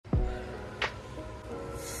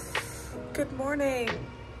Good morning.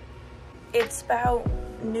 It's about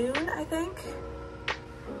noon, I think.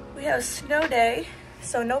 We have a snow day,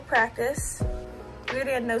 so no practice. We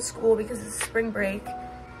already had no school because it's spring break.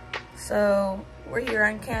 So we're here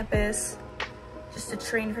on campus just to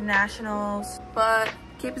train for nationals. But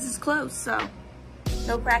campus is closed, so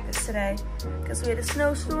no practice today because we had a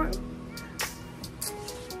snowstorm.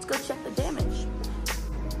 Let's go check the damage.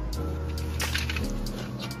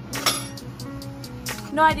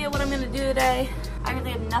 No idea what I'm gonna do today. I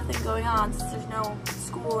really have nothing going on since there's no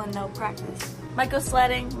school and no practice. Might go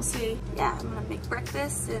sledding, we'll see. Yeah, I'm gonna make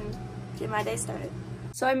breakfast and get my day started.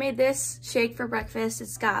 So I made this shake for breakfast.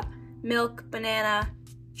 It's got milk, banana,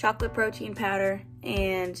 chocolate protein powder,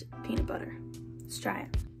 and peanut butter. Let's try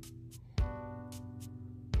it.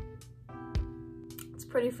 It's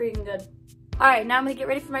pretty freaking good. All right, now I'm gonna get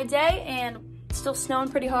ready for my day, and it's still snowing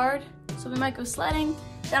pretty hard, so we might go sledding.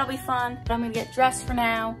 That'll be fun. But I'm gonna get dressed for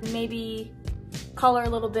now, maybe color a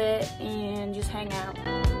little bit, and just hang out.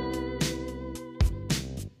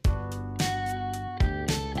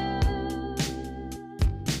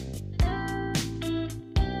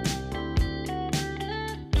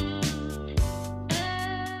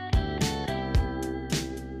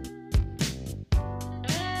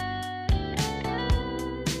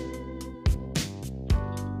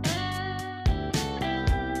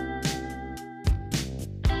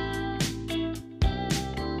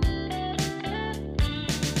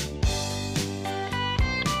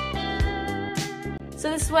 So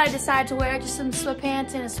this is what I decided to wear, just some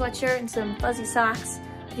sweatpants and a sweatshirt and some fuzzy socks.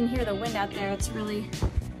 You can hear the wind out there, it's really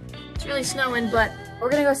snowing, but we're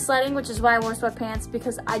gonna go sledding, which is why I wore sweatpants,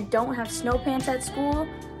 because I don't have snow pants at school,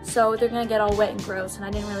 so they're gonna get all wet and gross, and I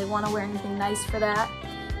didn't really wanna wear anything nice for that.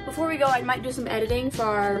 Before we go, I might do some editing for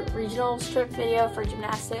our regional trip video for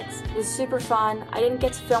gymnastics. It was super fun. I didn't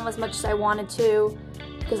get to film as much as I wanted to,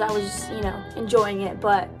 because I was just, enjoying it,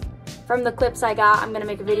 but from the clips I got, I'm gonna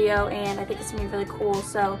make a video, and I think it's gonna be really cool,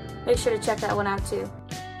 so make sure to check that one out too.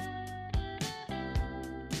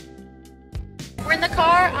 We're in the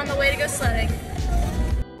car on the way to go sledding.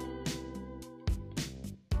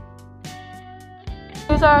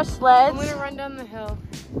 Here's our sleds. I'm gonna run down the hill.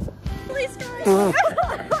 Please, guys.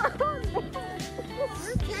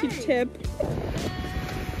 She tipped.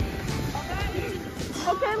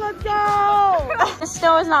 Okay, let's go! The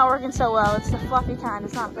snow is not working so well. It's the fluffy kind.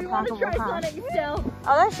 It's not the comfortable kind. Still.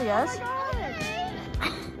 Oh, there she goes.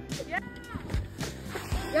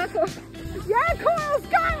 Yeah, cool. Yeah, cool.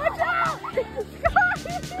 Sky, watch out! Sky!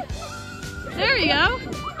 There you go.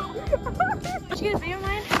 Did you get a video of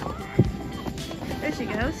mine? There she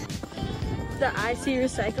goes. The IC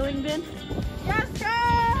recycling bin. Yes,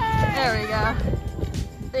 Sky! There we go.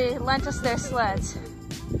 They lent us their sleds.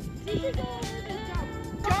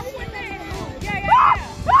 Jump with me! Yeah!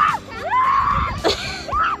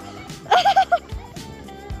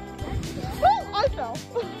 I fell.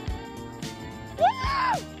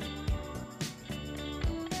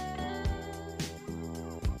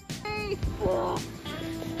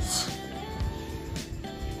 It's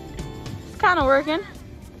kind of working.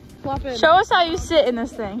 Flop in. Show us how you sit in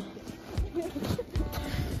this thing.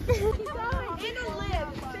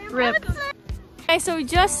 Rip. Okay, so we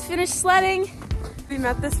just finished sledding. We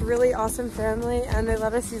met this really awesome family, and they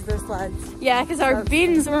let us use their sleds. Yeah, because our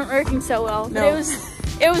bins weren't working so well. No. But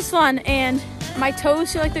it was fun, and my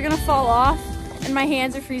toes feel like they're gonna fall off, and my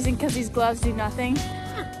hands are freezing because these gloves do nothing.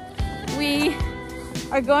 We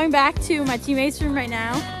are going back to my teammates' room right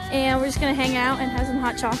now, and we're just gonna hang out and have some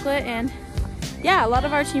hot chocolate, and yeah, a lot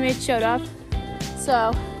of our teammates showed up,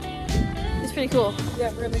 so it's pretty cool.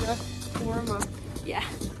 Yeah, we're gonna go warm up. Yeah.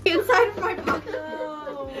 Inside of my pocket.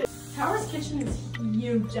 Tower's kitchen is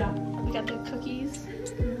huge. We got the cookies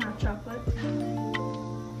and hot chocolate.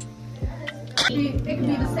 It could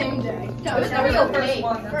be the same day. No, it's the real day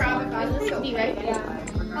for avocado. This could be right.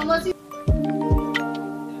 Yeah. Unless you.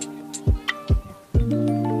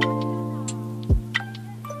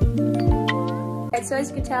 Alright, so as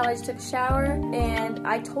you can tell, I just took a shower, and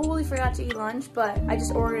I totally forgot to eat lunch, but I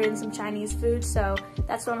just ordered in some Chinese food, so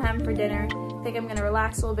that's what I'm having for dinner. I think I'm gonna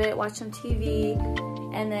relax a little bit, watch some TV,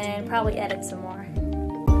 and then probably edit some more.